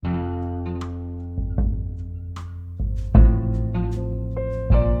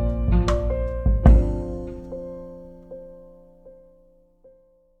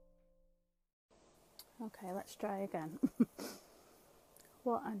Okay, let's try again.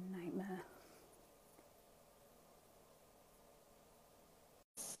 What a nightmare.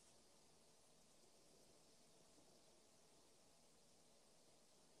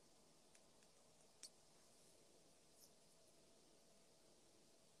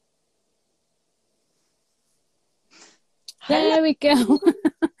 Hello. There we go.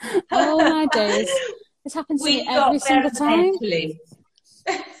 Oh my days. This happens to me We every got there single time. eventually.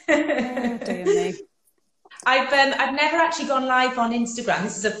 Oh dear me. I've never actually gone live on Instagram.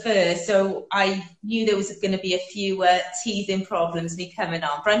 This is a first, so I knew there was going to be a few teething problems me coming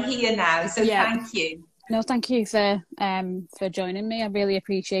on, but I'm here now, so Yeah. thank you. No, thank you for joining me. I really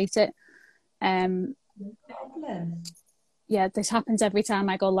appreciate it. No problem. Yeah, this happens every time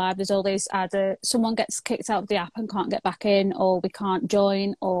I go live. There's always either someone gets kicked out of the app and can't get back in, or we can't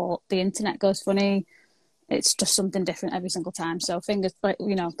join, or the internet goes funny. It's just something different every single time. So thank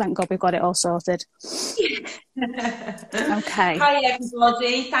God we've got it all sorted. Okay. Hi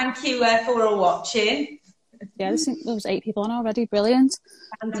everybody. Thank you for all watching. Yeah, there was 8 people on already. Brilliant.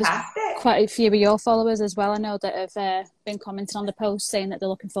 Fantastic. There's quite a few of your followers as well. I know that have been commenting on the post saying that they're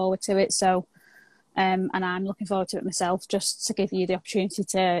looking forward to it. So, and I'm looking forward to it myself, just to give you the opportunity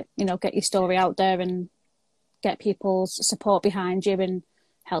to, get your story out there and get people's support behind you and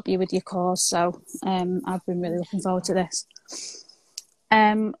help you with your cause. So, I've been really looking forward to this.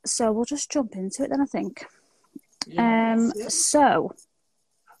 So we'll just jump into it then, I think. Yes. So,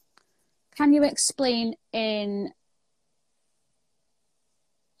 can you explain in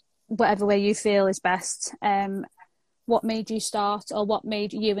whatever way you feel is best, what made you start, or what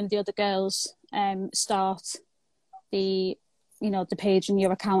made you and the other girls start the page and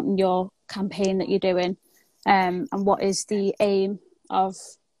your account and your campaign that you're doing, and what is the aim of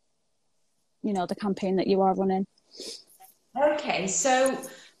the campaign that you are running? Okay, so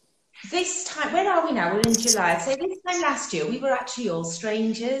this time, when are we now? We're in July. So this time last year, we were actually all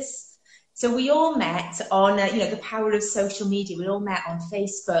strangers. So we all met on, the power of social media. We all met on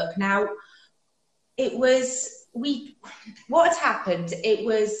Facebook. Now, what had happened, it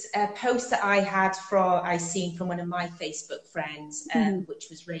was a post that I seen from one of my Facebook friends, which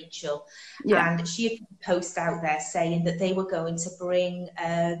was Rachel. Yeah. And she had put a post out there saying that they were going to bring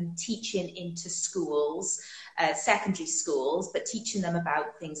teaching into schools, secondary schools, but teaching them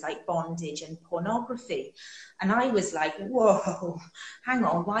about things like bondage and pornography. And I was like, whoa, hang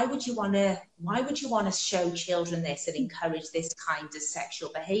on, why would you want to show children this and encourage this kind of sexual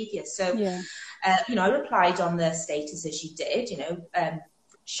behavior? So, Yeah. I replied on the status as you did,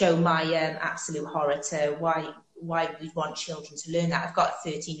 show my absolute horror to why we want children to learn that. I've got a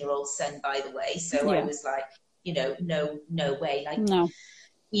 13-year-old son, by the way. So Yeah. I was like, no way. Like, no.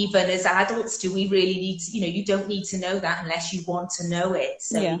 Even as adults, do we really need to, you don't need to know that unless you want to know it.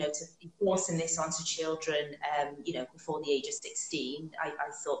 So, Yeah. To be forcing this onto children, before the age of 16, I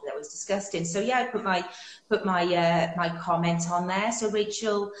thought that was disgusting. So yeah, I put my comment on there. So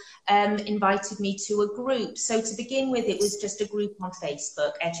Rachel invited me to a group. So to begin with, it was just a group on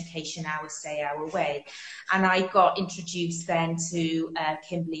Facebook, Education Our Say Our Way. And I got introduced then to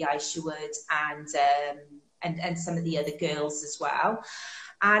Kimberly Isherwood and some of the other girls as well.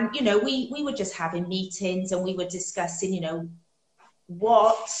 And, we were just having meetings and we were discussing,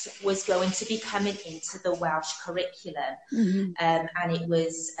 what was going to be coming into the Welsh curriculum. Mm-hmm. And it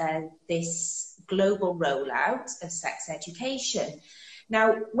was this global rollout of sex education.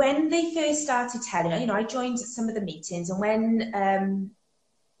 Now, when they first started telling, I joined some of the meetings, and when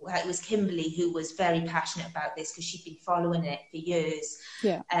it was Kimberly who was very passionate about this because she'd been following it for years.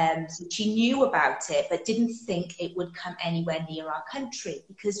 Yeah. So she knew about it, but didn't think it would come anywhere near our country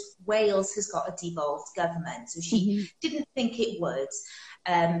because Wales has got a devolved government. So she didn't think it would.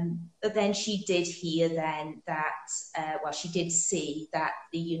 But then she did hear then that, she did see that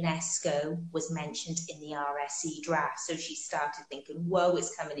the UNESCO was mentioned in the RSE draft. So she started thinking, whoa,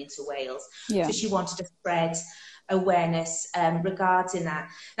 it's coming into Wales. Yeah. So she wanted to spread awareness regarding that.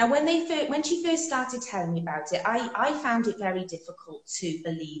 Now, when she first started telling me about it, I found it very difficult to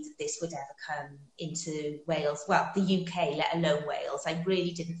believe that this would ever come into Wales, well, the UK, let alone Wales. I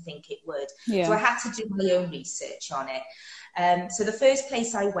really didn't think it would. Yeah. So I had to do my own research on it. So the first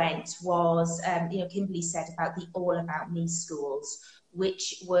place I went was, Kimberly said about the All About Me schools,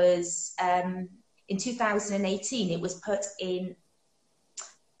 which was in 2018. It was put in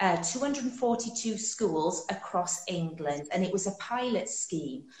 242 schools across England, and it was a pilot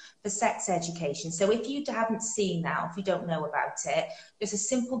scheme for sex education. So if you haven't seen that, or if you don't know about it, there's a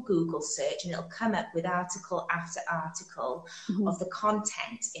simple Google search and it'll come up with article after article of the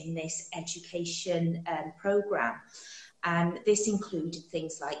content in this education program. And this included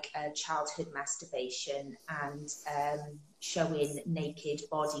things like childhood masturbation and showing naked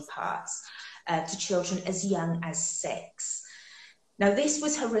body parts to children as young as 6. Now, this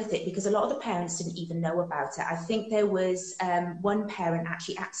was horrific because a lot of the parents didn't even know about it. I think there was one parent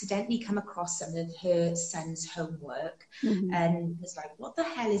actually accidentally come across some of her son's homework and was like, what the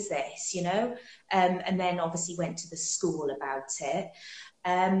hell is this, you know? And then obviously went to the school about it.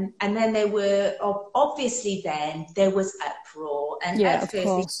 And then there were, obviously then, there was uproar. And Yeah, at of first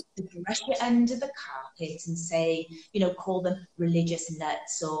course. they brush it under the carpet and say, you know, call them religious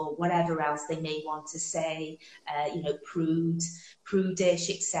nuts or whatever else they may want to say, you know, prudish,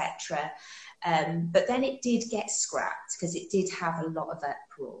 etc. But then it did get scrapped because it did have a lot of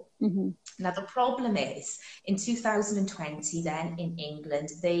uproar. Now, the problem is, in 2020 then, in England,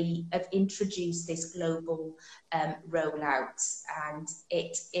 they have introduced this global rollout, and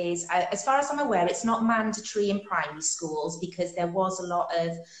it is, as far as I'm aware, it's not mandatory in primary schools because there was a lot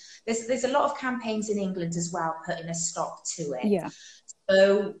of, there's a lot of campaigns in England as well putting a stop to it. Yeah.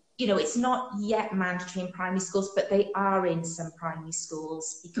 So, you know, it's not yet mandatory in primary schools, but they are in some primary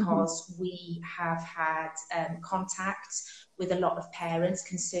schools because we have had contact with a lot of parents,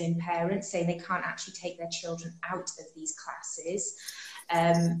 concerned parents, saying they can't actually take their children out of these classes.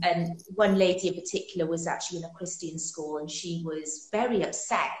 And one lady in particular was actually in a Christian school, and she was very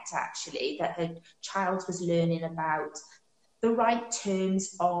upset, actually, that her child was learning about the right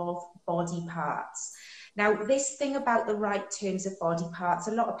terms of body parts. Now, this thing about the right terms of body parts,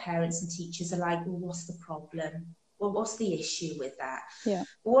 a lot of parents and teachers are like, well, what's the problem? Well, what's the issue with that? Yeah.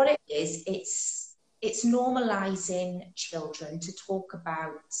 What it is, it's normalizing children to talk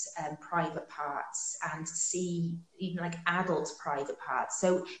about private parts and see even like adult private parts.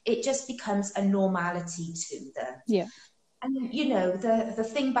 So it just becomes a normality to them. Yeah. And, you know, the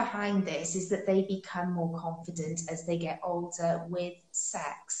thing behind this is that they become more confident as they get older with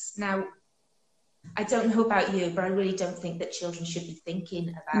sex. Now, I don't know about you, but I really don't think that children should be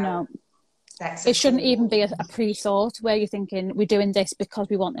thinking about sex. It shouldn't even be a pre-thought where you're thinking we're doing this because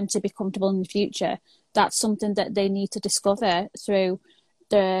we want them to be comfortable in the future. That's something that they need to discover through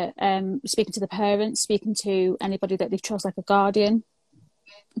the speaking to the parents, speaking to anybody that they trust, like a guardian.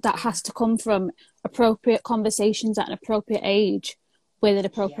 That has to come from appropriate conversations at an appropriate age with an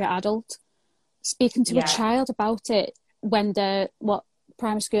appropriate adult. Speaking to a child about it when they're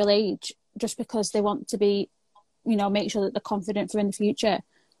primary school age, just because they want to be, you know, make sure that they're confident for in the future.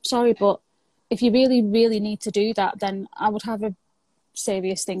 Sorry, but if you really, really need to do that, then I would have a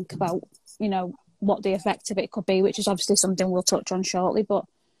serious think about, you know, what the effect of it could be, which is obviously something we'll touch on shortly. But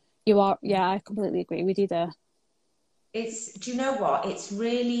I completely agree with you there. Do you know what? It's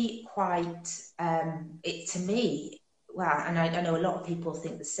really quite, to me, well, and I know a lot of people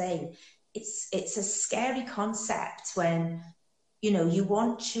think the same. It's a scary concept when, you know, you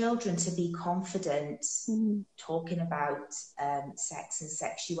want children to be confident talking about sex and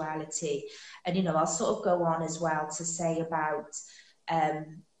sexuality. And, you know, I'll sort of go on as well to say about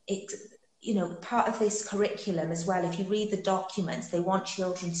it, you know, part of this curriculum as well, if you read the documents, they want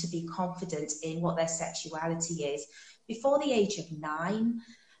children to be confident in what their sexuality is before the age of 9.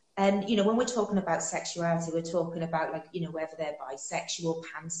 And, you know, when we're talking about sexuality, we're talking about, like, you know, whether they're bisexual,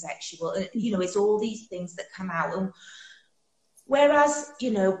 pansexual, you know, it's all these things that come out. And whereas, you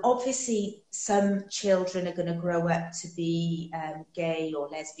know, obviously some children are going to grow up to be gay or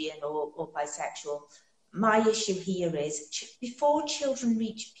lesbian or bisexual. My issue here is before children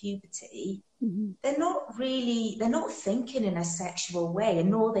reach puberty, they're not thinking in a sexual way, and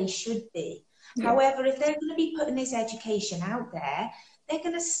nor they should be. Yeah. However, if they're going to be putting this education out there, they're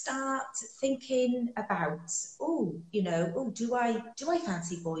going to start thinking about, do I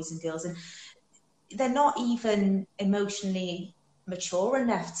fancy boys and girls? And they're not even emotionally mature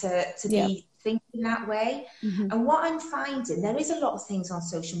enough to be thinking that way. And what I'm finding, there is a lot of things on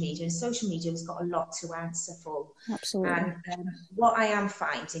social media, and social media has got a lot to answer for. Absolutely. And what I am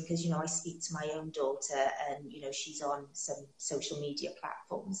finding, because, you know, I speak to my own daughter, and, you know, she's on some social media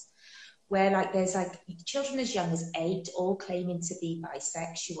platforms where, like, there's like children as young as 8 all claiming to be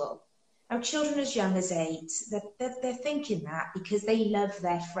bisexual. Now, children as young as 8, they're thinking that because they love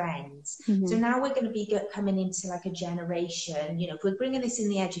their friends. So now we're going to be coming into like a generation, you know, if we're bringing this in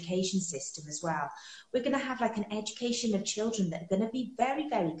the education system as well, we're going to have like an education of children that are going to be very,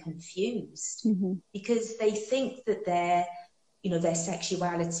 very confused because they think that their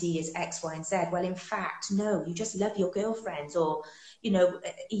sexuality is X, Y, and Z. Well, in fact, no, you just love your girlfriends. Or, you know,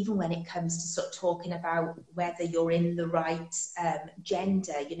 even when it comes to sort of talking about whether you're in the right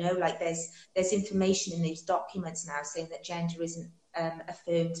gender, you know, like there's information in these documents now saying that gender isn't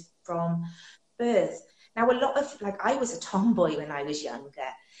affirmed from birth. Now, a lot of, like, I was a tomboy when I was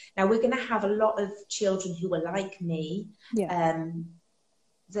younger. Now, we're going to have a lot of children who are like me,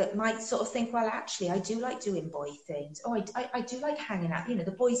 that might sort of think, well, actually, I do like doing boy things. Oh, I do like hanging out. You know,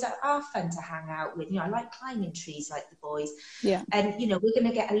 the boys are fun to hang out with. You know, I like climbing trees like the boys. Yeah. And, you know, we're going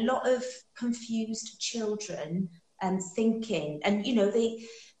to get a lot of confused children thinking. And, you know, the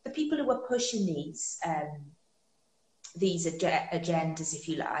people who are pushing these agendas, if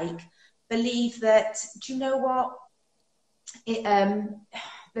you like, believe that, do you know what?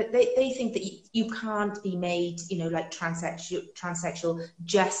 But they think that you can't be made, you know, like transsexual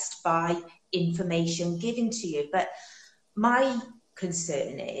just by information given to you. But my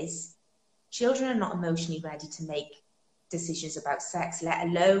concern is children are not emotionally ready to make decisions about sex, let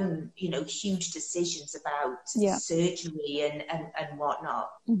alone, you know, huge decisions about surgery and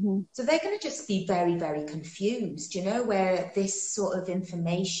whatnot. So they're going to just be very, very confused, you know, where this sort of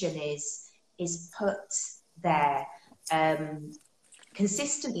information is put there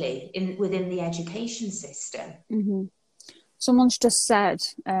consistently within the education system. Someone's just said,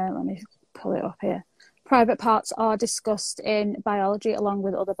 let me pull it up here. Private parts are discussed in biology along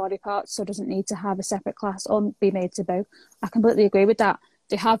with other body parts, so it doesn't need to have a separate class or be made taboo. I completely agree with that.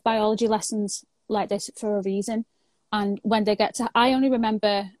 They have biology lessons like this for a reason. And when they get to, I only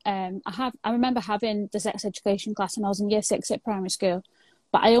remember, I remember having the sex education class when I was in year 6 at primary school,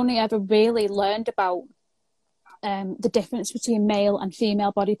 but I only ever really learned about the difference between male and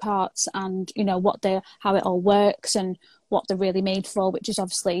female body parts, and, you know, how it all works and what they're really made for, which is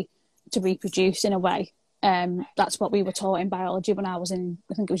obviously to reproduce in a way. That's what we were taught in biology when I was in,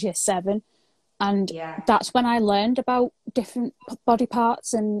 I think it was year 7. And that's when I learned about different body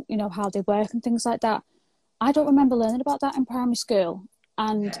parts and, you know, how they work and things like that. I don't remember learning about that in primary school.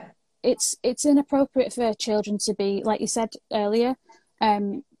 And it's inappropriate for children to be, like you said earlier,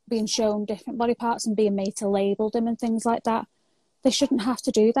 being shown different body parts and being made to label them and things like that. They shouldn't have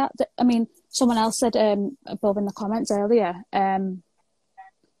to do that. I mean, someone else said above in the comments earlier, where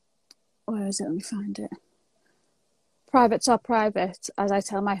is it? Let me find it. Privates are private, as I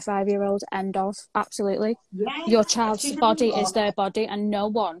tell my 5-year-old, end of. Absolutely. Yes, your child's body is their body, and no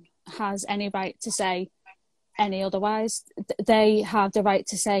one has any right to say any otherwise. They have the right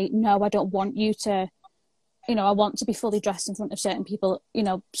to say, no, I don't want you to, you know, I want to be fully dressed in front of certain people. You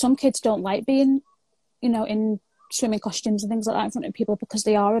know, some kids don't like being, you know, in swimming costumes and things like that in front of people because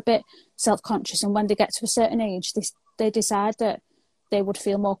they are a bit self-conscious. And when they get to a certain age, they decide that they would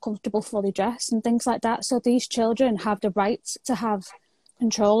feel more comfortable fully dressed and things like that. So these children have the right to have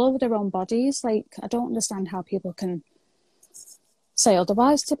control over their own bodies. Like, I don't understand how people can say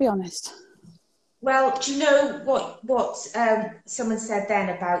otherwise, to be honest. Well, do you know what someone said then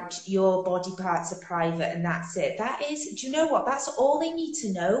about your body parts are private and that's it? That is, do you know what? That's all they need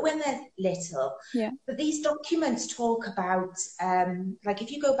to know when they're little. Yeah. But these documents talk about, like,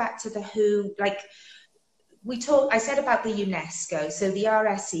 if you go back to the WHO, like, I said about the UNESCO. So the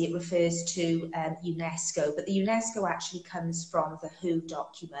RSE, it refers to UNESCO, but the UNESCO actually comes from the WHO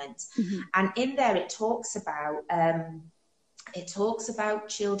document. And in there it talks about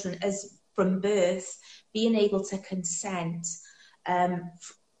children as from birth being able to consent, and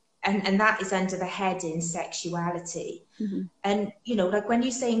that is under the heading sexuality. And, you know, like when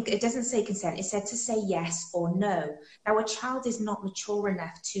you're saying, it doesn't say consent, it said to say yes or no. Now, a child is not mature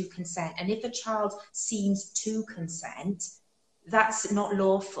enough to consent, and if a child seems to consent, that's not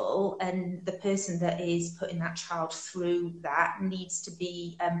lawful, and the person that is putting that child through that needs to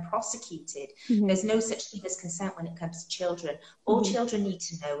be prosecuted. There's no such thing as consent when it comes to children. All children need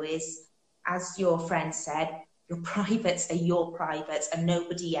to know is, as your friend said, your privates are your privates and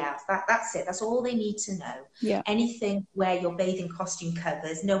nobody else. That's it. That's all they need to know. Yeah. Anything where your bathing costume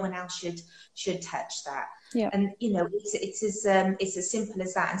covers, no one else should touch that. Yeah. And, you know, it's as simple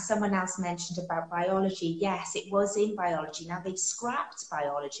as that. And someone else mentioned about biology. Yes, it was in biology. Now they've scrapped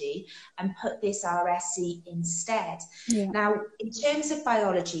biology and put this RSE instead. Yeah. Now, in terms of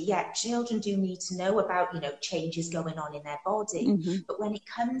biology, children do need to know about, you know, changes going on in their body. But when it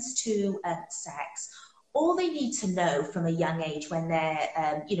comes to sex, all they need to know from a young age when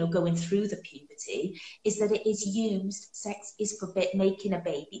they're, you know, going through the puberty is that it is used, sex is for making a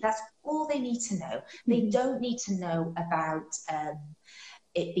baby. That's all they need to know. They don't need to know about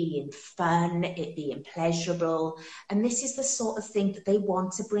it being fun, it being pleasurable. And this is the sort of thing that they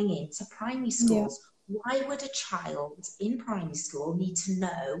want to bring into primary schools. Why would a child in primary school need to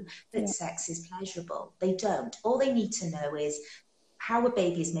know that sex is pleasurable? They don't. All they need to know is how a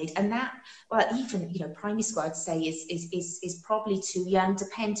baby is made, and that, well, even, you know, primary school, I'd say is probably too young,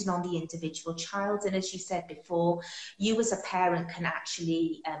 depending on the individual child. And as you said before, you as a parent can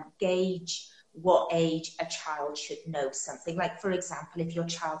actually gauge what age a child should know something. Like, for example, if your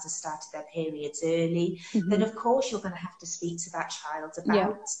child has started their periods early, then of course you're going to have to speak to that child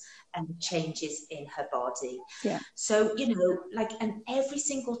about changes in her body. So, you know, like, and every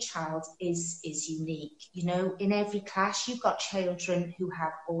single child is unique. You know, in every class you've got children who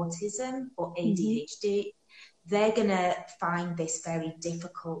have autism or ADHD. They're going to find this very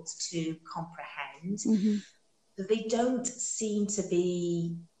difficult to comprehend. But they don't seem to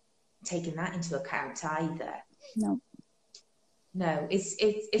be taking that into account either. No, it's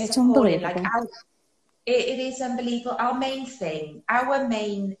appalling. Like, it is unbelievable. Our main thing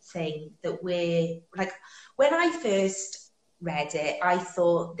that we're like, when I first read it, I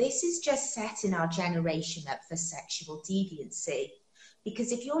thought, this is just setting our generation up for sexual deviancy.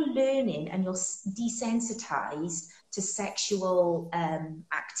 Because if you're learning and you're desensitized to sexual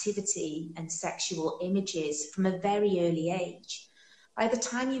activity and sexual images from a very early age, by the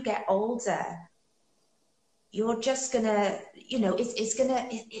time you get older, you're just gonna, you know, it's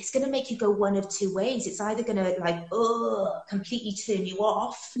gonna make you go one of two ways. It's either gonna, like, completely turn you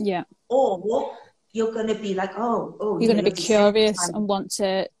off, or you're gonna be like, you're gonna be curious and want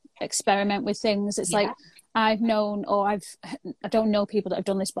to experiment with things. It's like, I've known, or I don't know people that have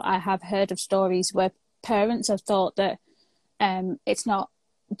done this, but I have heard of stories where parents have thought that it's not,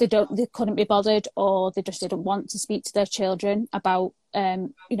 they couldn't be bothered, or they just didn't want to speak to their children about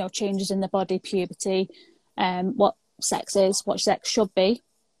you know, changes in the body, puberty, what sex is, what sex should be,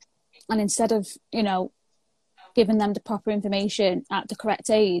 and instead of, you know, giving them the proper information at the correct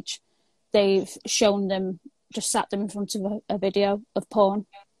age, they've shown them, just sat them in front of a video of porn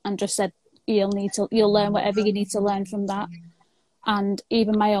and just said, you'll learn whatever you need to learn from that. And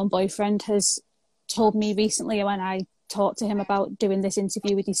even my own boyfriend has told me recently, when I talked to him about doing this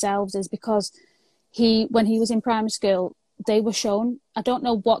interview with yourselves, is because when he was in primary school, they were shown, I don't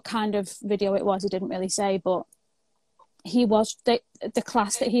know what kind of video it was, he didn't really say, but the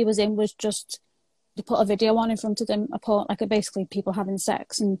class that he was in was just, they put a video on in front of them, like basically people having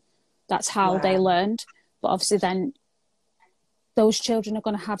sex, and that's how they learned. But obviously then those children are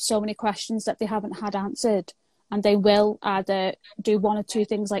going to have so many questions that they haven't had answered, and they will either do one or two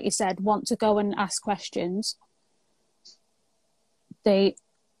things, like you said, want to go and ask questions. They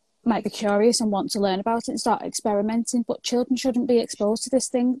might be curious and want to learn about it and start experimenting, but children shouldn't be exposed to these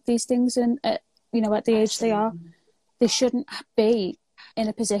things, and you know, at the age they are, they shouldn't be in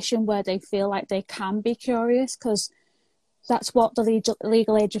a position where they feel like they can be curious, because that's what the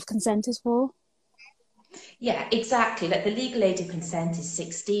legal age of consent is for. Yeah, exactly. Like, the legal age of consent is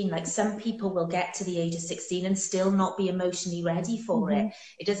 16. Like, some people will get to the age of 16 and still not be emotionally ready for it.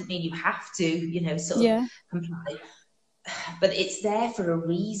 It doesn't mean you have to, you know, sort of comply. But it's there for a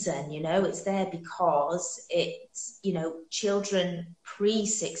reason, you know. It's there because it's, you know, children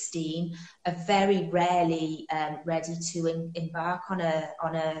pre-16 are very rarely ready to embark on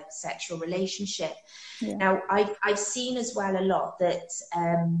a sexual relationship. Now, I've seen as well a lot that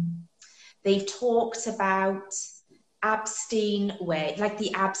they've talked about abstain way, like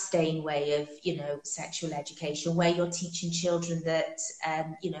the abstain way of, you know, sexual education, where you're teaching children that,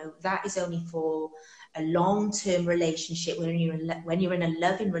 you know, that is only for a long-term relationship, when you're in a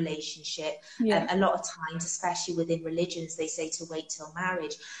loving relationship. A lot of times, especially within religions, they say to wait till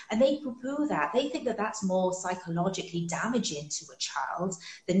marriage, and they poo-poo that. They think that that's more psychologically damaging to a child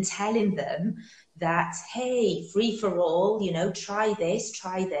than telling them that, hey, free for all, you know, try this.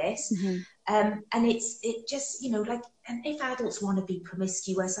 And it just, you know, like, and if adults want to be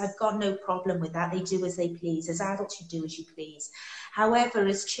promiscuous, I've got no problem with that. They do as they please. As adults, you do as you please. However,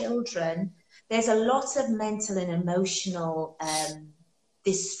 as children, there's a lot of mental and emotional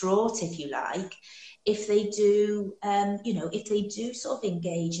distraught, if you like, if they do, you know, if they do sort of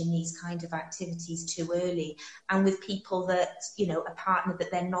engage in these kind of activities too early, and with people that, you know, a partner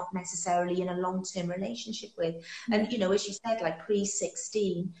that they're not necessarily in a long-term relationship with. And, you know, as you said, like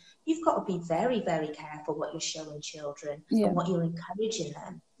pre-16, you've got to be very, very careful what you're showing children and what you're encouraging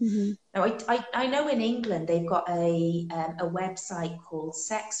them. Now, I know in England they've got a website called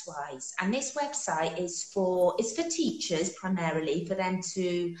Sexwise, and this website is for teachers primarily, for them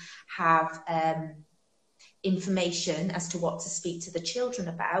to have information as to what to speak to the children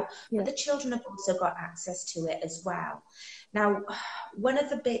about, but the children have also got access to it as well. Now, one of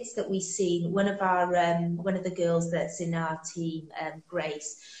the bits that we see, one of the girls that's in our team,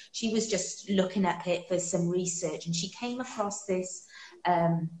 Grace, she was just looking at it for some research, and she came across this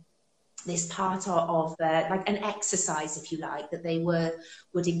part of like an exercise, if you like, that they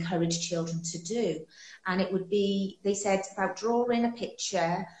would encourage children to do. And it would be, they said, about drawing a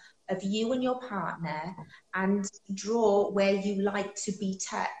picture of you and your partner and draw where you like to be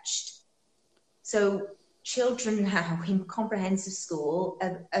touched. So children now in comprehensive school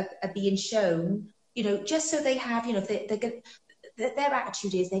are being shown, just so they have, their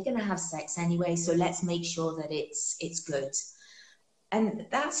attitude is they're going to have sex anyway, so let's make sure that it's good. And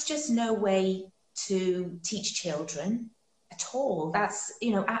that's just no way to teach children at all. That's,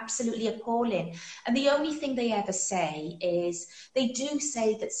 absolutely appalling. And the only thing they ever say is, they do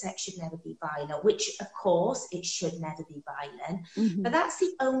say that sex should never be violent, which of course it should never be violent. Mm-hmm. But that's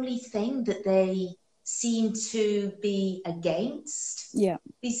the only thing that they seem to be against. Yeah.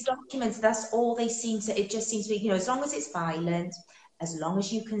 These documents, that's all they seem to, it just seems to be, as long as it's violent, as long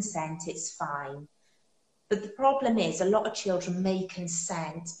as you consent, it's fine. But the problem is, a lot of children may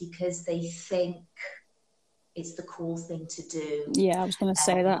consent because they think it's the cool thing to do. Yeah, I was going to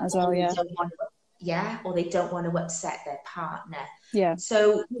say that as well, yeah. Or they don't want to upset their partner. Yeah.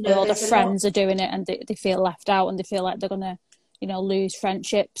 So, all the friends are doing it and they feel left out, and they feel like they're going to, lose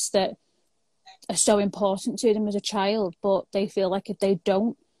friendships that are so important to them as a child, but they feel like if they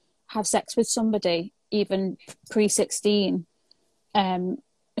don't have sex with somebody, even pre-16,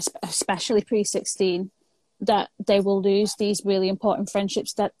 especially pre-16, that they will lose these really important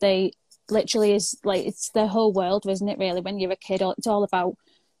friendships that they literally is like, it's their whole world, isn't it, really? When you're a kid, it's all about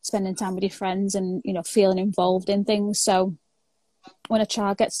spending time with your friends and, feeling involved in things. So when a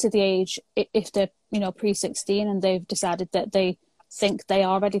child gets to the age, if they're, pre-16 and they've decided that they think they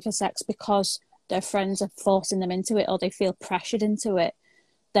are ready for sex because their friends are forcing them into it, or they feel pressured into it,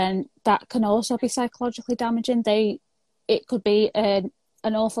 then that can also be psychologically damaging. It could be an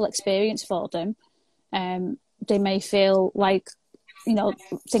awful experience for them. They may feel like,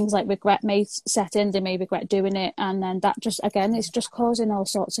 things like regret may set in, they may regret doing it, and then that just, again, it's just causing all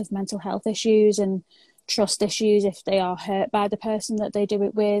sorts of mental health issues and trust issues if they are hurt by the person that they do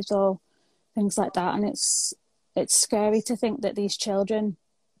it with, or things like that. And it's scary to think that these children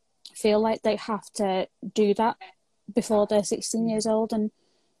feel like they have to do that before they're 16 years old, and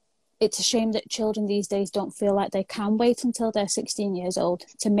it's a shame that children these days don't feel like they can wait until they're 16 years old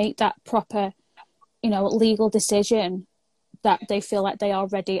to make that proper, legal decision that they feel like they are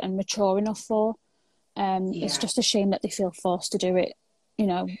ready and mature enough for. It's just a shame that they feel forced to do it,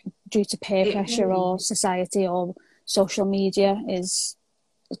 due to peer pressure or society or social media. It's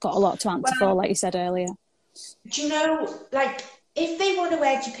got a lot to answer for, like you said earlier. Do you know, like, if they want to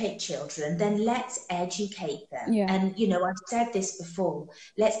educate children, then let's educate them. Yeah. And, I've said this before,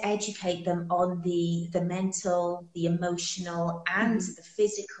 let's educate them on the mental, the emotional, and the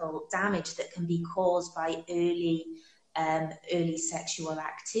physical damage that can be caused by early sexual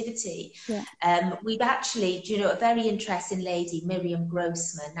activity. Yeah. We've actually, a very interesting lady, Miriam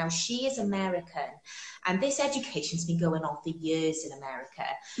Grossman. Now, she is American, and this education's been going on for years in America.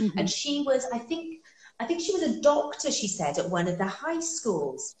 And she was, I think she was a doctor, she said, at one of the high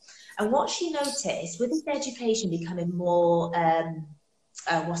schools. And what she noticed, with this education becoming more,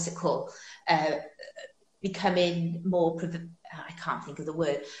 becoming more, I can't think of the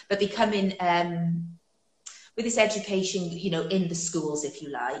word, but becoming, with this education, in the schools, if you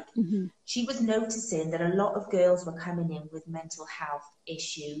like, she was noticing that a lot of girls were coming in with mental health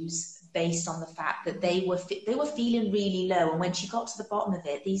issues based on the fact that they were feeling really low. And when she got to the bottom of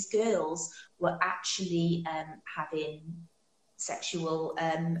it, these girls were actually having sexual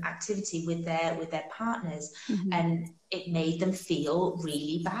activity with their partners, and it made them feel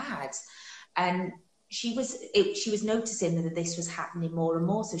really bad. And she was noticing that this was happening more and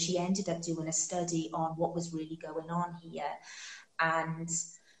more, so she ended up doing a study on what was really going on here. And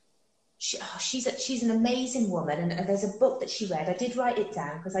she's an amazing woman, and there's a book that she read. I did write it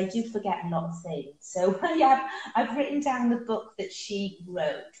down because I do forget a lot of things. So I've written down the book that she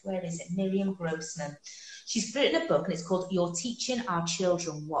wrote. Where is it? Miriam Grossman. She's written a book, and it's called You're Teaching Our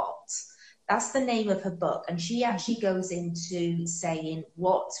Children What? That's the name of her book. And she actually goes into saying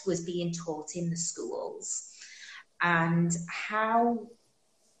what was being taught in the schools and how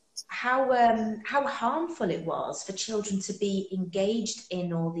harmful it was for children to be engaged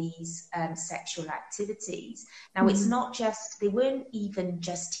in all these sexual activities. Now, it's not just, they weren't even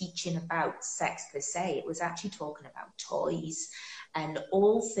just teaching about sex per se. It was actually talking about toys and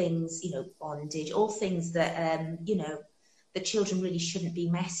all things, bondage, all things that, the children really shouldn't be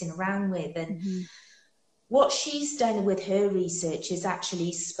messing around with. And what she's done with her research is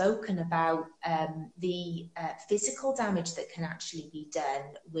actually spoken about the physical damage that can actually be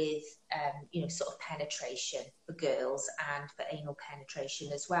done with, sort of penetration for girls and for anal penetration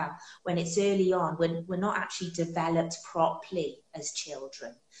as well. When it's early on, when we're not actually developed properly as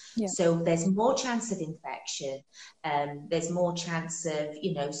children. Yeah. So there's more chance of infection. There's more chance of,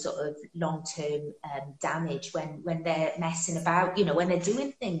 sort of long-term damage when they're messing about, when they're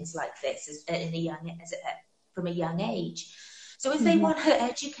doing things like this from a young age. So if they want to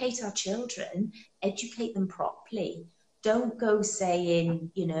educate our children, educate them properly. Don't go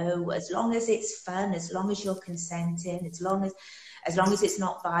saying, as long as it's fun, as long as you're consenting, as long as it's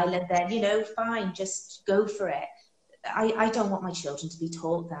not violent, then, fine, just go for it. I don't want my children to be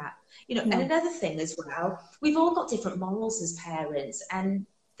taught that. And another thing as well, we've all got different morals as parents, and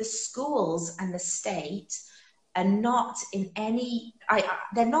the schools and the state are not in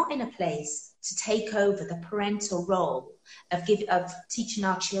they're not in a place to take over the parental role of teaching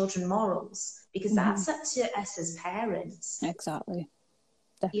our children morals, because that's up to us as parents. Exactly.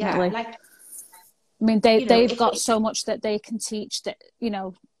 Definitely. Yeah, I mean, they've got so much that they can teach that,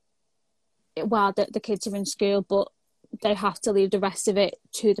 while the kids are in school, but they have to leave the rest of it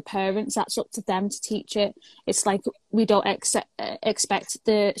to the parents. That's up to them to teach it. It's like we don't expect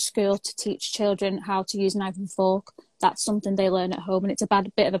the school to teach children how to use knife and fork. That's something they learn at home, and it's a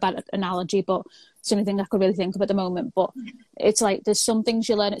bit of a bad analogy, but it's the only thing I could really think of at the moment. But it's like there's some things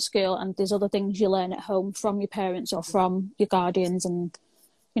you learn at school, and there's other things you learn at home from your parents or from your guardians and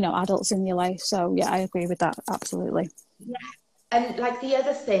adults in your life. So yeah, I agree with that absolutely. Yeah. And like the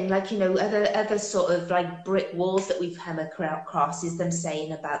other thing, other sort of like brick walls that we've come across is them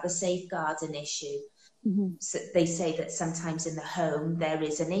saying about the safeguarding issue. So they say that sometimes in the home there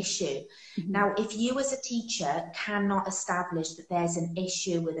is an issue. Now, if you as a teacher cannot establish that there's an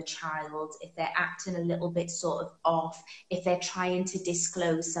issue with a child, if they're acting a little bit sort of off, if they're trying to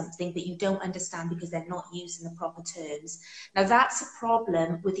disclose something that you don't understand because they're not using the proper terms, now that's a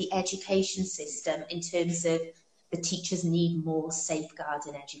problem with the education system in terms of the teachers need more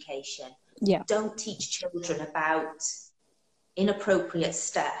safeguarding education. Yeah. Don't teach children about inappropriate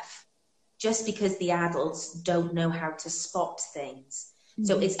stuff just because the adults don't know how to spot things.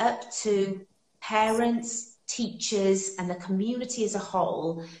 So it's up to parents, teachers, and the community as a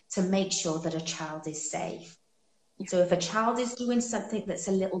whole to make sure that a child is safe. So if a child is doing something that's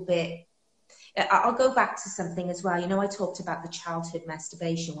a little bit, I'll go back to something as well. I talked about the childhood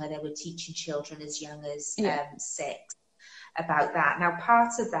masturbation where they were teaching children as young as 6 about that. Now,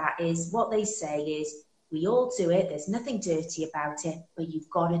 part of that is what they say is, we all do it, there's nothing dirty about it, but you've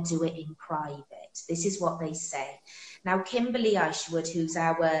got to do it in private. This is what they say. Now, Kimberly Isherwood, who's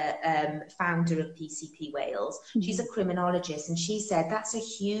our founder of PCP Wales, she's a criminologist, and she said that's a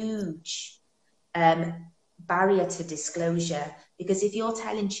huge barrier to disclosure, because if you're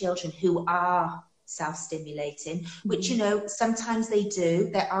telling children who are self-stimulating, which sometimes they do,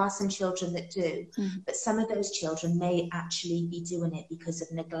 there are some children that do, but some of those children may actually be doing it because of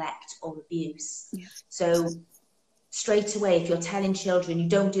neglect or abuse. So straight away, if you're telling children you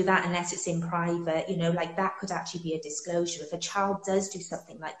don't do that unless it's in private, that could actually be a disclosure. If a child does do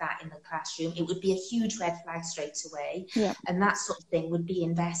something like that in the classroom, it would be a huge red flag straight away, and that sort of thing would be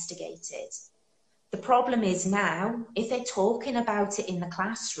investigated. The problem is now, if they're talking about it in the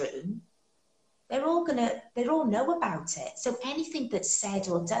classroom, they're all know about it. So anything that's said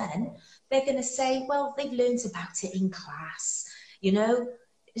or done, they're going to say, well, they've learned about it in class.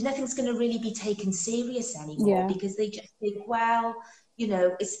 Nothing's going to really be taken serious anymore, because they just think, well,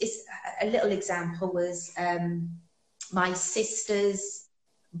 it's a little example was my sister's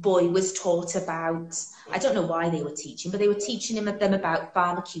boy was taught about, I don't know why they were teaching, but they were teaching them about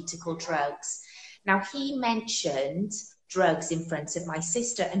pharmaceutical drugs. Now, he mentioned drugs in front of my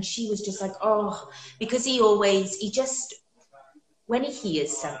sister, and she was just like, oh, because when he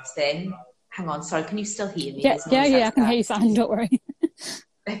hears something, hang on, sorry, can you still hear me? Yeah, I can hear you fine, don't worry.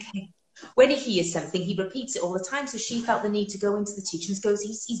 Okay. When he hears something, he repeats it all the time. So she felt the need to go into the teacher and goes,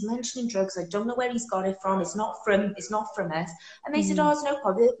 he's mentioning drugs. I don't know where he's got it from. It's not from us. And they said, oh, it's no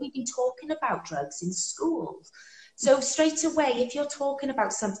problem. We've been talking about drugs in school. So straight away, if you're talking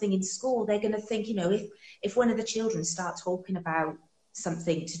about something in school, they're going to think, if one of the children start talking about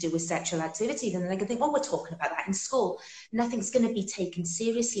something to do with sexual activity, then they're going to think, oh, we're talking about that in school. Nothing's going to be taken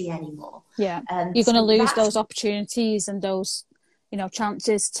seriously anymore. Yeah, you're going to lose those opportunities and those,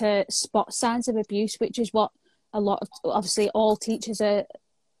 chances to spot signs of abuse, which is what obviously all teachers are,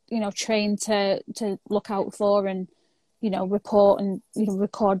 trained to look out for and, report and,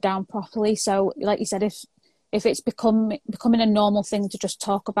 record down properly. So like you said, if it's becoming a normal thing to just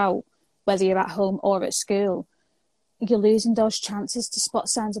talk about, whether you're at home or at school, you're losing those chances to spot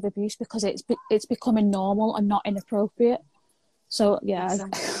signs of abuse because it's becoming normal and not inappropriate. So yeah,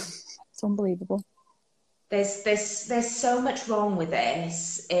 exactly. It's unbelievable. There's so much wrong with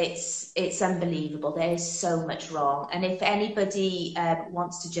this. It's unbelievable. There is so much wrong. And if anybody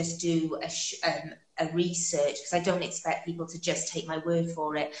wants to just do a research, because I don't expect people to just take my word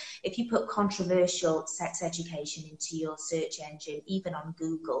for it. If you put controversial sex education into your search engine, even on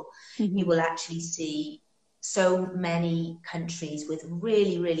Google, you will actually see so many countries with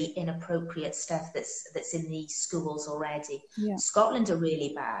really, really inappropriate stuff that's in these schools already. Yeah. Scotland are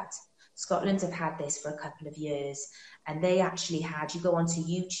really bad. Scotland have had this for a couple of years, and they actually had, you go onto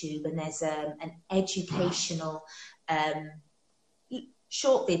YouTube and there's an educational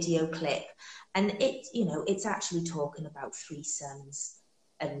short video clip, and it's actually talking about threesomes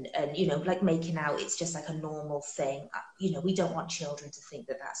and like making out it's just like a normal thing. We don't want children to think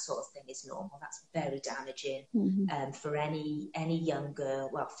that sort of thing is normal. That's very damaging for any young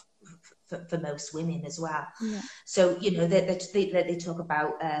girl, well, for most women as well. Yeah. So they talk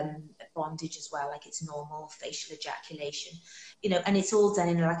about bondage as well, like it's normal, facial ejaculation, and it's all done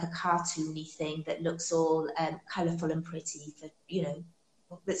in like a cartoony thing that looks all colourful and pretty for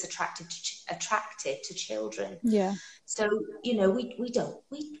that's attractive to children. Yeah. So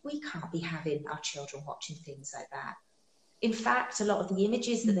we can't be having our children watching things like that. In fact, a lot of the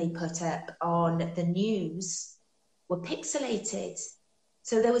images that they put up on the news were pixelated.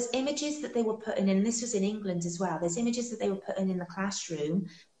 So there was images that they were putting in, this was in England as well, there's images that they were putting in the classroom,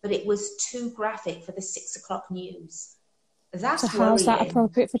 but it was too graphic for the 6 o'clock news. That's so how's worrying. that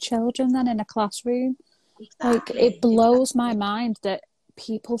appropriate for children then in a classroom? Exactly. Like, it blows my mind that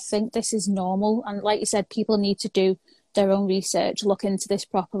people think this is normal, and like you said, people need to do their own research, look into this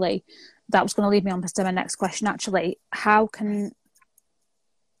properly. That was going to lead me on to my next question, actually.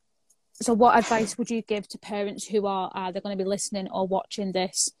 So what advice would you give to parents who are either going to be listening or watching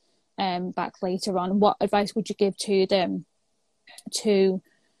this back later on? What advice would you give to them to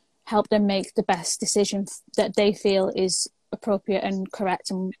help them make the best decision that they feel is appropriate and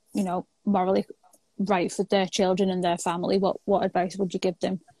correct and morally right for their children and their family? What advice would you give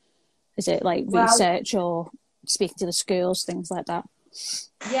them? Is it like research or speaking to the schools, things like that?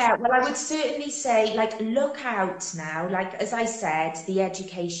 Yeah, well, I would certainly say, like, look out now. Like, as I said, the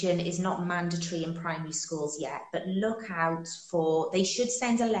education is not mandatory in primary schools yet, but look out they should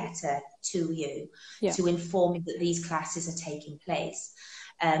send a letter to you to inform you that these classes are taking place.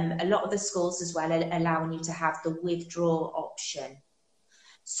 A lot of the schools as well are allowing you to have the withdraw option.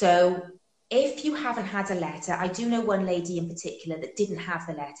 So if you haven't had a letter, I do know one lady in particular that didn't have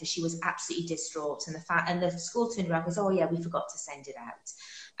the letter. She was absolutely distraught, and the school turned around and goes, "Oh yeah, we forgot to send it out,"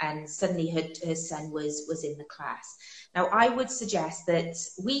 and suddenly her son was in the class. Now, I would suggest that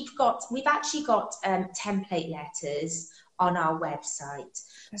we've actually got template letters on our website.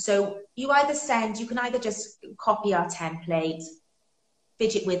 So you can either just copy our template,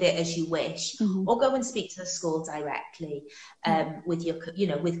 fidget with it as you wish, or go and speak to the school directly with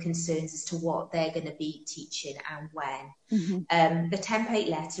with concerns as to what they're going to be teaching and when. The template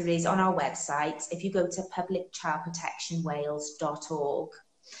letter is on our website. If you go to publicchildprotectionwales.org,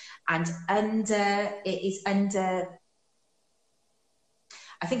 and under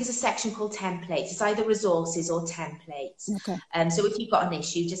I think it's a section called templates. It's either resources or templates. Okay. So if you've got an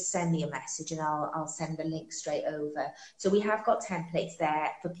issue, just send me a message and I'll send the link straight over. So we have got templates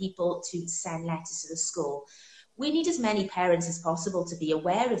there for people to send letters to the school. We need as many parents as possible to be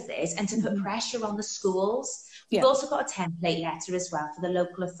aware of this and to put pressure on the schools. We've also got a template letter as well for the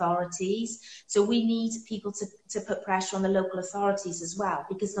local authorities. So we need people to put pressure on the local authorities as well,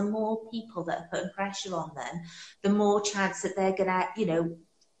 because the more people that are putting pressure on them, the more chance that they're gonna,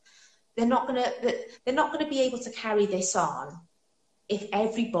 they're not gonna be able to carry this on if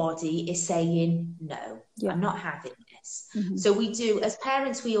everybody is saying no. I'm not having this. So we do, as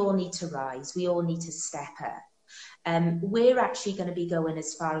parents, we all need to rise. We all need to step up. We're actually going to be going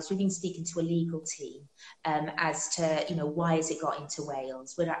as far as, we've been speaking to a legal team as to, why has it got into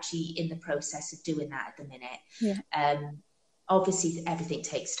Wales? We're actually in the process of doing that at the minute. Obviously, everything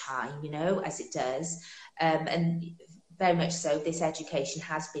takes time, as it does. And very much so, this education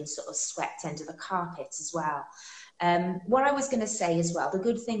has been sort of swept under the carpet as well. What I was going to say as well, the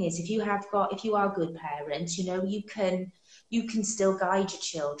good thing is if you are good parents, you can still guide your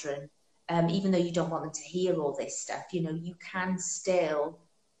children. Even though you don't want them to hear all this stuff, you can still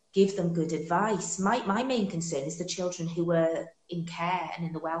give them good advice. My main concern is the children who are in care and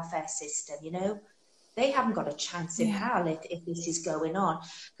in the welfare system, they haven't got a chance in hell if this is going on.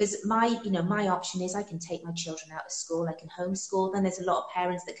 Because my option is I can take my children out of school, I can homeschool them. There's a lot of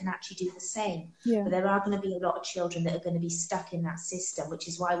parents that can actually do the same. But there are going to be a lot of children that are going to be stuck in that system, which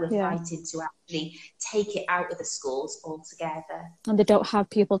is why we're fighting to actually take it out of the schools altogether. And they don't have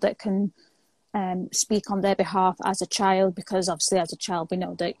people that can speak on their behalf as a child, because obviously as a child we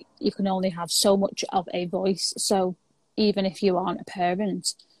know that you can only have so much of a voice. So even if you aren't a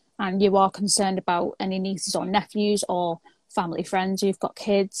parent and you are concerned about any nieces or nephews or family friends, you've got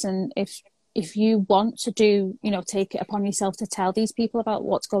kids, and if you want to do, take it upon yourself to tell these people about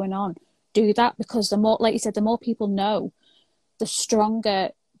what's going on, do that, because the more, like you said, the more people know, the stronger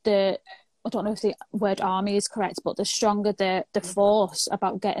I don't know if the word army is correct, but the stronger the force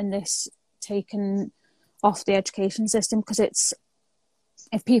about getting this taken off the education system. Because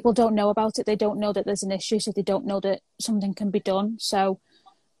if people don't know about it, they don't know that there's an issue, so they don't know that something can be done. So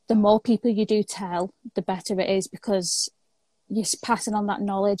the more people you do tell, the better it is, because you're passing on that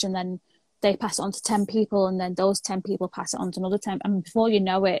knowledge, and then they pass it on to 10 people, and then those 10 people pass it on to another 10. And before you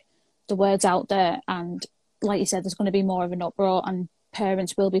know it, the word's out there, and like you said, there's going to be more of an uproar, and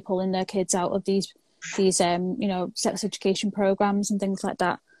parents will be pulling their kids out of these sex education programs and things like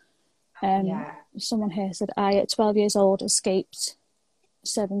that. Someone here said, I, at 12 years old, escaped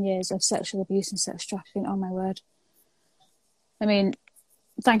 7 years of sexual abuse and sex trafficking. Oh, my word. I mean,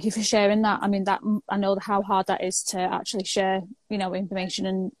 thank you for sharing that. I mean, that, I know how hard that is to actually share, information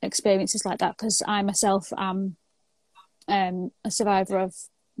and experiences like that, because I myself am a survivor of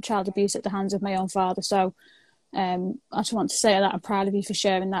child abuse at the hands of my own father. So I just want to say that I'm proud of you for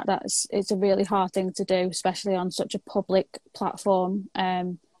sharing that. It's a really hard thing to do, especially on such a public platform.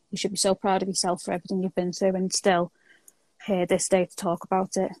 You should be so proud of yourself for everything you've been through, and still here this day to talk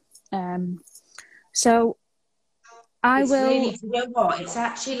about it. So I will. Really, you know what? It's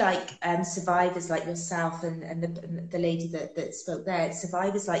actually like survivors like yourself and the lady that spoke there. It's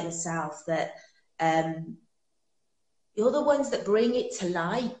survivors like yourself that you're the ones that bring it to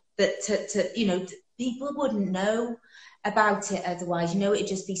light. That to people wouldn't know about it otherwise. It'd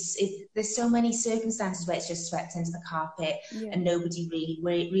just be. There's so many circumstances where it's just swept under the carpet, and nobody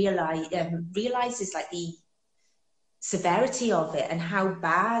really realizes like the severity of it and how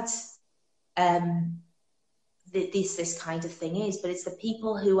bad this kind of thing is. But it's the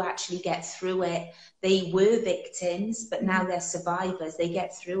people who actually get through it. They were victims, but now they're survivors. They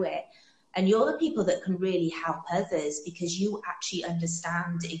get through it. And you're the people that can really help others, because you actually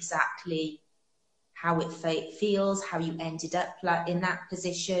understand exactly how it feels, how you ended up in that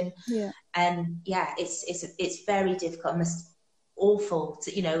position. And it's very difficult, almost awful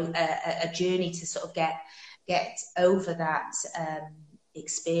to, a journey to sort of get over that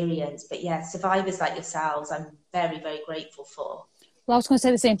experience. But survivors like yourselves, I'm very, very grateful for. Well, I was going to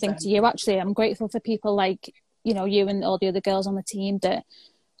say the same thing to you, actually. I'm grateful for people like, you and all the other girls on the team that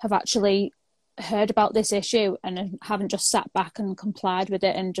have actually heard about this issue and haven't just sat back and complied with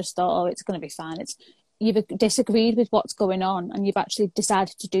it and just thought, oh, it's going to be fine. You've disagreed with what's going on, and you've actually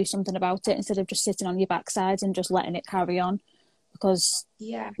decided to do something about it instead of just sitting on your backside and just letting it carry on. Because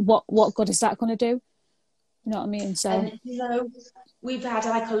what good is that going to do? You know what I mean? So, and we've had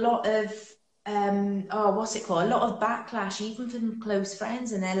like a lot of what's it called? A lot of backlash, even from close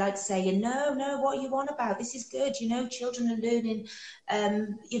friends, and they're like saying, no, what are you on about? This is good. Children are learning,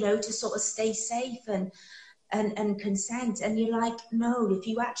 to sort of stay safe and consent. And you're like, no, if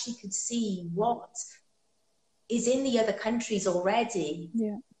you actually could see what is in the other countries already.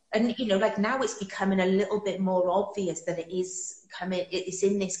 And, like now it's becoming a little bit more obvious that it's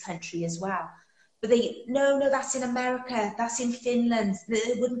in this country as well. But no, that's in America, that's in Finland.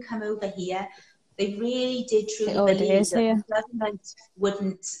 It wouldn't come over here. They really did truly believe that the government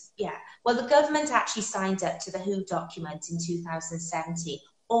wouldn't. Well, the government actually signed up to the WHO document in 2017.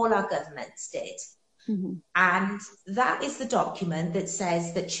 All our governments did. And that is the document that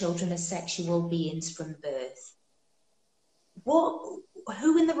says that children are sexual beings from birth.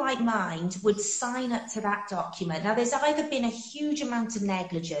 Who in the right mind would sign up to that document? Now, there's either been a huge amount of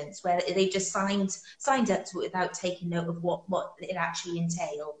negligence where they just signed up to it without taking note of what it actually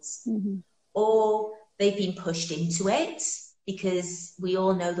entails, or they've been pushed into it, because we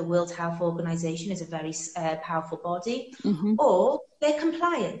all know the World Health Organization is a very powerful body, or they're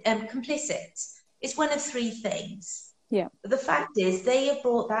complicit. It's one of three things. The fact is, they have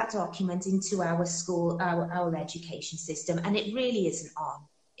brought that document into our school, our education system, and it really isn't on.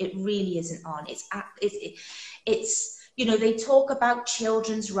 It really isn't on. It's they talk about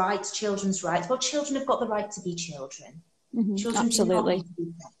children's rights. Well, children have got the right to be children. Children Absolutely. do not need to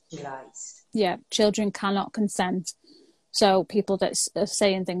be sexualized. Yeah, children cannot consent. So people that are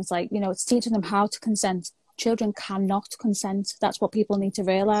saying things like, it's teaching them how to consent. Children cannot consent. That's what people need to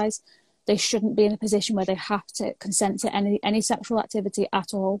realise. They shouldn't be in a position where they have to consent to any sexual activity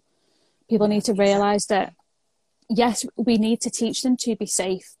at all. People need to realise that, yes, we need to teach them to be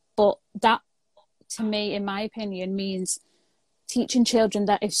safe, but that, to me, in my opinion, means teaching children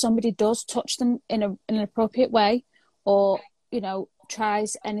that if somebody does touch them in an appropriate way, or, you know,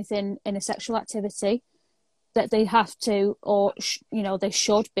 tries anything in a sexual activity, that they have to, or, you know, they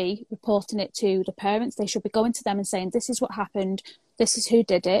should be reporting it to the parents. They should be going to them and saying, this is what happened, this is who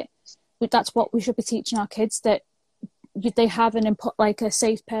did it. But that's what we should be teaching our kids, that they have an input, like a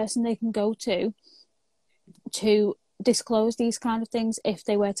safe person they can go to disclose these kind of things if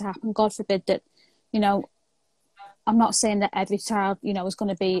they were to happen. God forbid that, you know, I'm not saying that every child, you know, is going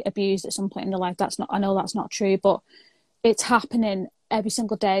to be abused at some point in their life. I know that's not true, but it's happening every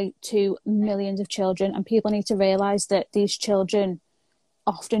single day to millions of children, and people need to realise that these children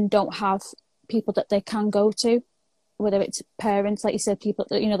often don't have people that they can go to, whether it's parents, like you said, people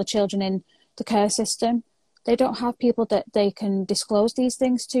that, you know, the children in the care system, they don't have people that they can disclose these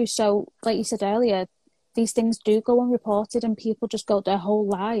things to. So, like you said earlier, these things do go unreported, and people just go their whole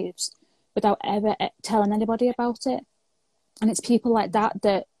lives without ever telling anybody about it. And it's people like that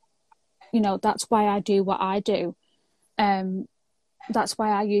that, you know, that's why I do what I do. That's why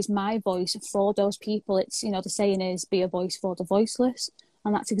I use my voice for those people. It's, you know, the saying is, be a voice for the voiceless.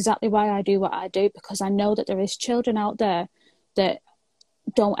 And that's exactly why I do what I do, because I know that there is children out there that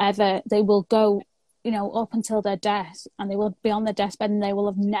they will go, you know, up until their death, and they will be on their deathbed and they will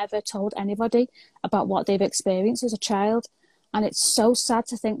have never told anybody about what they've experienced as a child. And it's so sad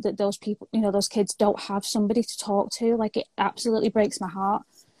to think that those people, you know, those kids don't have somebody to talk to. Like, it absolutely breaks my heart.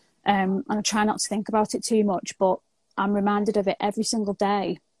 And I try not to think about it too much, but I'm reminded of it every single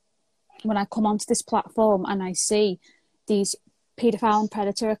day when I come onto this platform and I see these paedophile and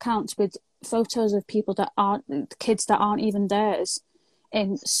predator accounts with photos of people that aren't, kids that aren't even theirs,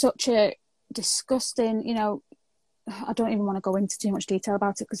 in such a disgusting, you know, I don't even want to go into too much detail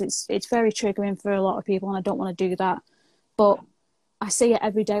about it because it's very triggering for a lot of people, and I don't want to do that. But I see it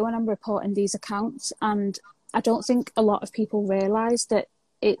every day when I'm reporting these accounts, and I don't think a lot of people realise that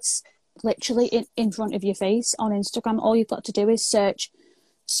it's literally in front of your face on Instagram. All you've got to do is search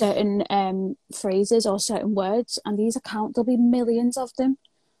certain phrases or certain words, and these accounts, there'll be millions of them,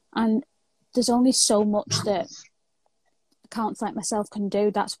 and there's only so much that accounts like myself can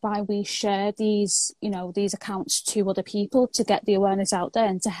do. That's why we share these, you know, these accounts to other people, to get the awareness out there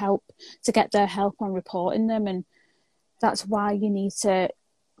and to get their help on reporting them. And that's why you need to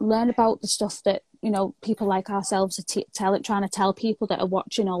learn about the stuff that, you know, people like ourselves are trying to tell people that are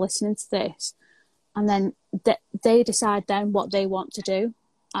watching or listening to this, and then they decide then what they want to do,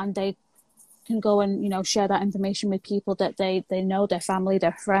 and they can go and, you know, share that information with people that they know, their family,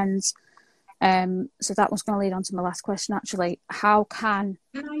 their friends. So that was going to lead on to my last question, actually. How can...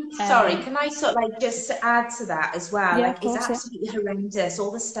 Can I sort of like just add to that as well? Yeah, like, it's absolutely horrendous,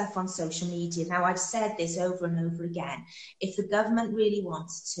 all the stuff on social media. Now, I've said this over and over again. If the government really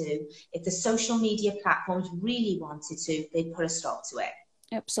wanted to, if the social media platforms really wanted to, they'd put a stop to it.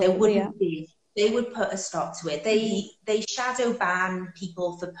 Absolutely, there wouldn't be. They would put a stop to it. They shadow ban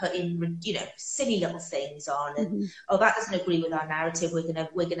people for putting, you know, silly little things on, and oh, that doesn't agree with our narrative, we're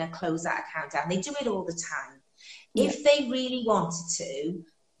gonna close that account down. They do it all the time. Yeah. If they really wanted to,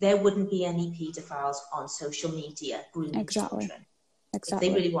 there wouldn't be any paedophiles on social media grooming children. Exactly.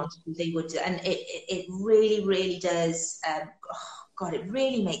 If they really wanted to, they would. And it really, really does. God, it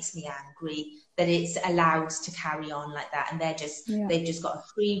really makes me angry that it's allowed to carry on like that, and they've just got a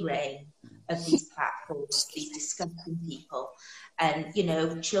free reign of these platforms, these disgusting people. And, you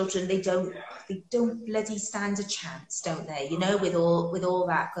know, children, they don't bloody stand a chance, don't they? You know, with all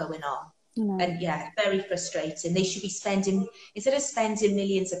that going on. And yeah, very frustrating. They should be spending, instead of spending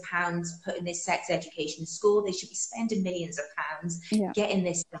millions of pounds putting this sex education in school, they should be spending millions of pounds getting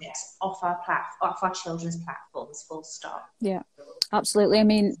this off our children's platforms, full stop. Yeah, absolutely. I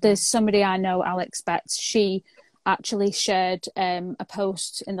mean, there's somebody I know, Alex Betts, she actually shared a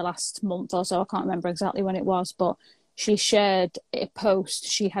post in the last month or so. I can't remember exactly when it was, but she shared a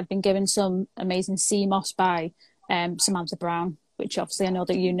post. She had been given some amazing CMOS by Samantha Brown, which obviously I know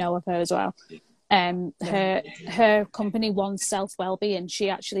that you know of her as well. Her company, One Self Wellbeing,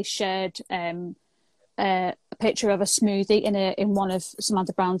 she actually shared a picture of a smoothie in one of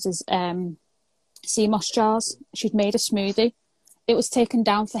Samantha Brown's CMOS jars. She'd made a smoothie. It was taken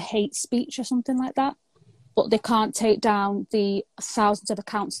down for hate speech or something like that. But they can't take down the thousands of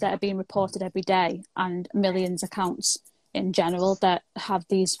accounts that are being reported every day, and millions of accounts in general that have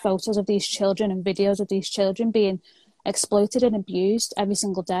these photos of these children and videos of these children being exploited and abused every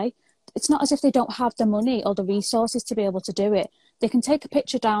single day. It's not as if they don't have the money or the resources to be able to do it. They can take a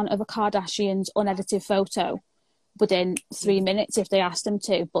picture down of a Kardashian's unedited photo within 3 minutes if they ask them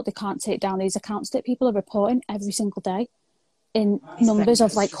to, but they can't take down these accounts that people are reporting every single day. In numbers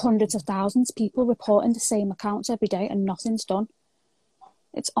of like hundreds of thousands, people reporting the same accounts every day, and nothing's done.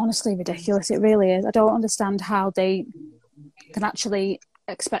 It's honestly ridiculous. It really is. I don't understand how they can actually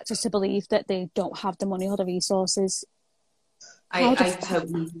expect us to believe that they don't have the money or the resources. I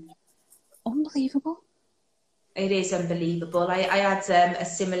totally. Unbelievable. It is unbelievable. I had a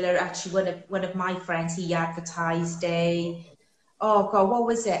similar, actually, one of my friends, he advertised oh God, what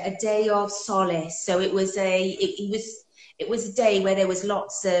was it? A day of solace. So it was it was a day where there was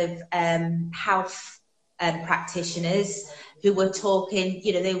lots of health practitioners who were talking,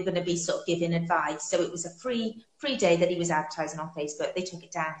 you know, they were going to be sort of giving advice. So it was a free day that he was advertising on Facebook. They took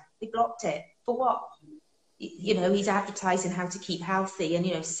it down. They blocked it. For what? You know, he's advertising how to keep healthy, and,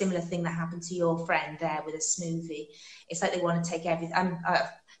 you know, similar thing that happened to your friend there with a smoothie. It's like they want to take everything.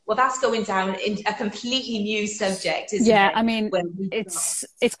 Well, that's going down in a completely new subject, isn't it? Yeah, I mean, it's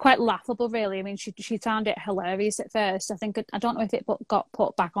quite laughable, really. I mean, she found it hilarious at first. I don't know if it got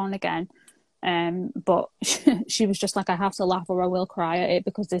put back on again, but she was just like, I have to laugh or I will cry at it,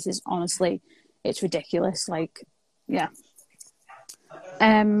 because this is honestly, it's ridiculous. Like, yeah.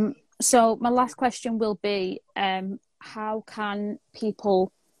 So my last question will be, how can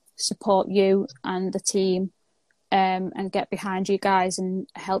people support you and the team, and get behind you guys and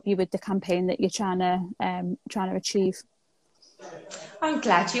help you with the campaign that you're trying to achieve? I'm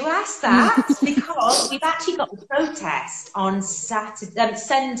glad you asked that, because we've actually got the protest on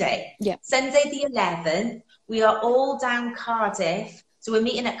Sunday. Yeah. Sunday the 11th. We are all down Cardiff. So we're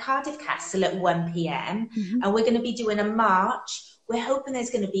meeting at Cardiff Castle at 1 p.m. And we're going to be doing a march. We're hoping there's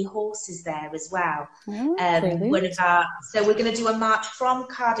going to be horses there as well. So we're going to do a march from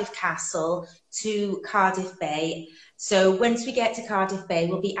Cardiff Castle to Cardiff Bay. So once we get to Cardiff Bay,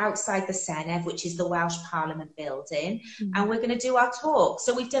 we'll be outside the Senedd, which is the Welsh Parliament building, and we're going to do our talk.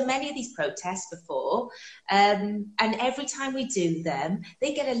 So we've done many of these protests before, and every time we do them,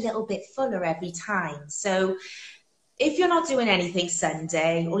 they get a little bit fuller every time. So if you're not doing anything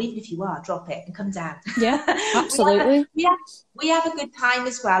Sunday, or even if you are, drop it and come down. Yeah, absolutely. we have a good time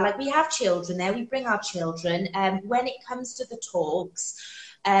as well. Like, we have children there. We bring our children. When it comes to the talks,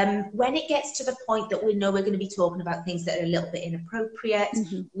 when it gets to the point that we know we're going to be talking about things that are a little bit inappropriate,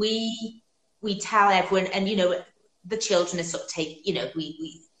 we tell everyone, and, you know, the children are sort of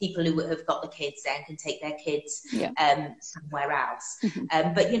we people who have got the kids then can take their kids somewhere else.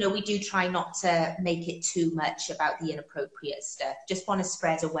 But, you know, we do try not to make it too much about the inappropriate stuff. Just want to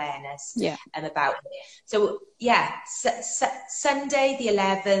spread awareness about it. So, yeah, Sunday the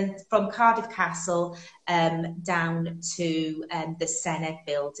 11th, from Cardiff Castle down to the Senedd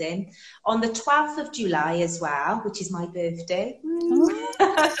building. On the 12th of July as well, which is my birthday.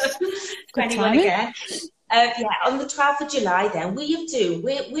 21 again. On the 12th of July, then we're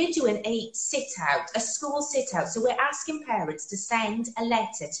doing a school sit-out. So we're asking parents to send a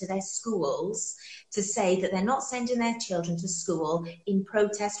letter to their schools to say that they're not sending their children to school in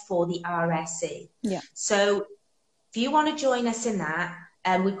protest for the RSE. Yeah. So if you want to join us in that,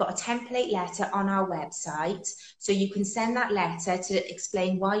 we've got a template letter on our website, so you can send that letter to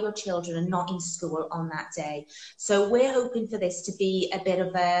explain why your children are not in school on that day. So we're hoping for this to be a bit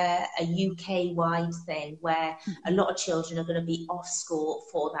of a UK-wide thing, where a lot of children are going to be off school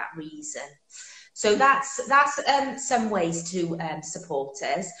for that reason. So that's some ways to support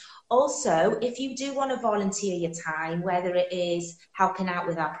us. Also, if you do want to volunteer your time, whether it is helping out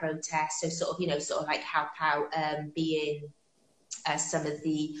with our protests, so sort of like help out being some of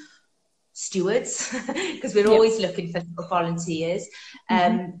the stewards, because we're always looking for volunteers,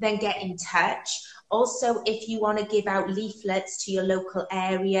 then get in touch. Also, if you want to give out leaflets to your local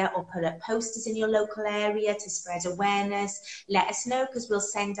area or put up posters in your local area to spread awareness, let us know, because we'll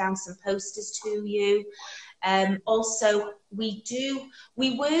send down some posters to you. Also, we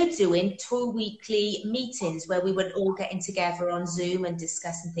were doing 2 weekly meetings where we were all getting together on Zoom and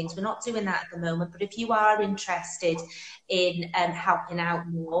discussing things. We're not doing that at the moment, but if you are interested in helping out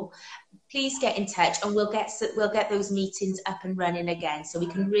more, please get in touch, and we'll get those meetings up and running again, so we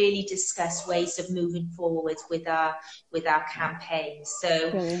can really discuss ways of moving forward with our campaign. So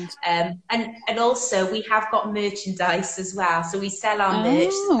and also we have got merchandise as well, so we sell our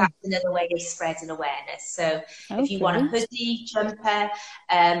merch. So that's another way of spreading awareness. So if you want a hoodie, jumper,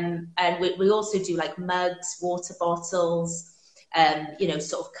 and we also do like mugs, water bottles,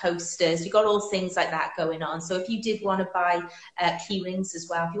 sort of coasters. We've got all things like that going on. So if you did want to buy key rings as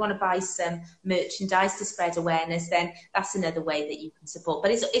well, if you want to buy some merchandise to spread awareness, then that's another way that you can support.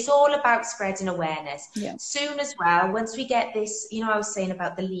 But it's all about spreading awareness. Yeah. Soon as well, once we get this, I was saying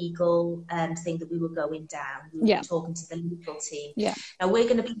about the legal thing that we were going down. We were talking to the legal team. Yeah. Now we're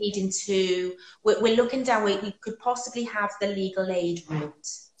going to be needing to, we're looking down, we could possibly have the legal aid route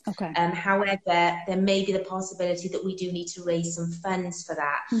Okay. However, there may be the possibility that we do need to raise some funds for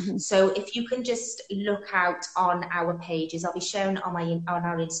that. So if you can just look out on our pages, I'll be sharing it on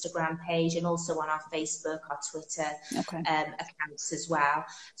our Instagram page and also on our Facebook, our Twitter accounts as well.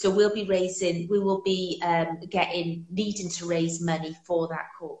 So we will be needing to raise money for that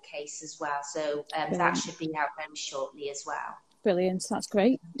court case as well. So that should be out very shortly as well. Brilliant. That's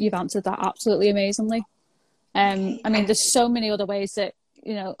great. You've answered that absolutely amazingly. I mean, there's so many other ways that,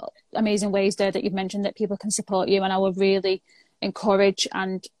 amazing ways there that you've mentioned that people can support you. And I would really encourage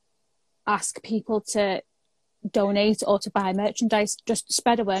and ask people to donate or to buy merchandise, just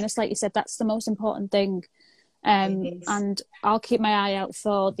spread awareness. Like you said, that's the most important thing. And I'll keep my eye out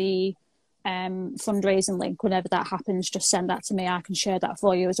for the fundraising link. Whenever that happens, just send that to me. I can share that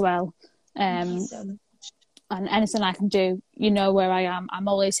for you as well. Thank you so much. And anything I can do, where I am. I'm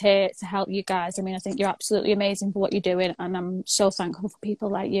always here to help you guys. I mean, I think you're absolutely amazing for what you're doing, and I'm so thankful for people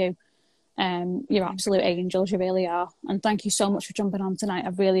like you. You're absolute angels, you really are. And thank you so much for jumping on tonight. I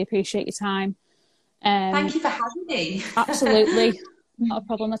really appreciate your time. Thank you for having me. Absolutely, not a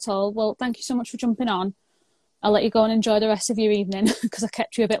problem at all. Well, thank you so much for jumping on. I'll let you go and enjoy the rest of your evening because I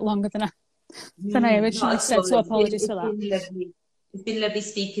kept you a bit longer than I originally said, so apologies for that. It's been lovely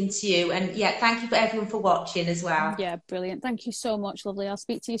speaking to you, and thank you for everyone for watching as well. Yeah, brilliant. Thank you so much, lovely. I'll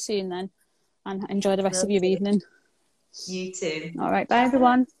speak to you soon then, and enjoy the rest of your evening. You too. All right, bye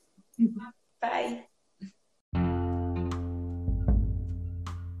everyone. Bye.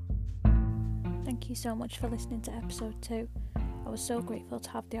 Thank you so much for listening to episode 2. I was so grateful to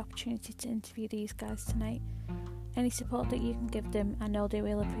have the opportunity to interview these guys tonight. Any support that you can give them, I know they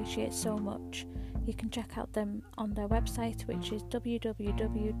will appreciate so much. You can check out them on their website, which is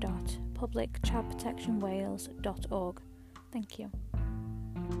www.publicchildprotectionwales.org. Thank you.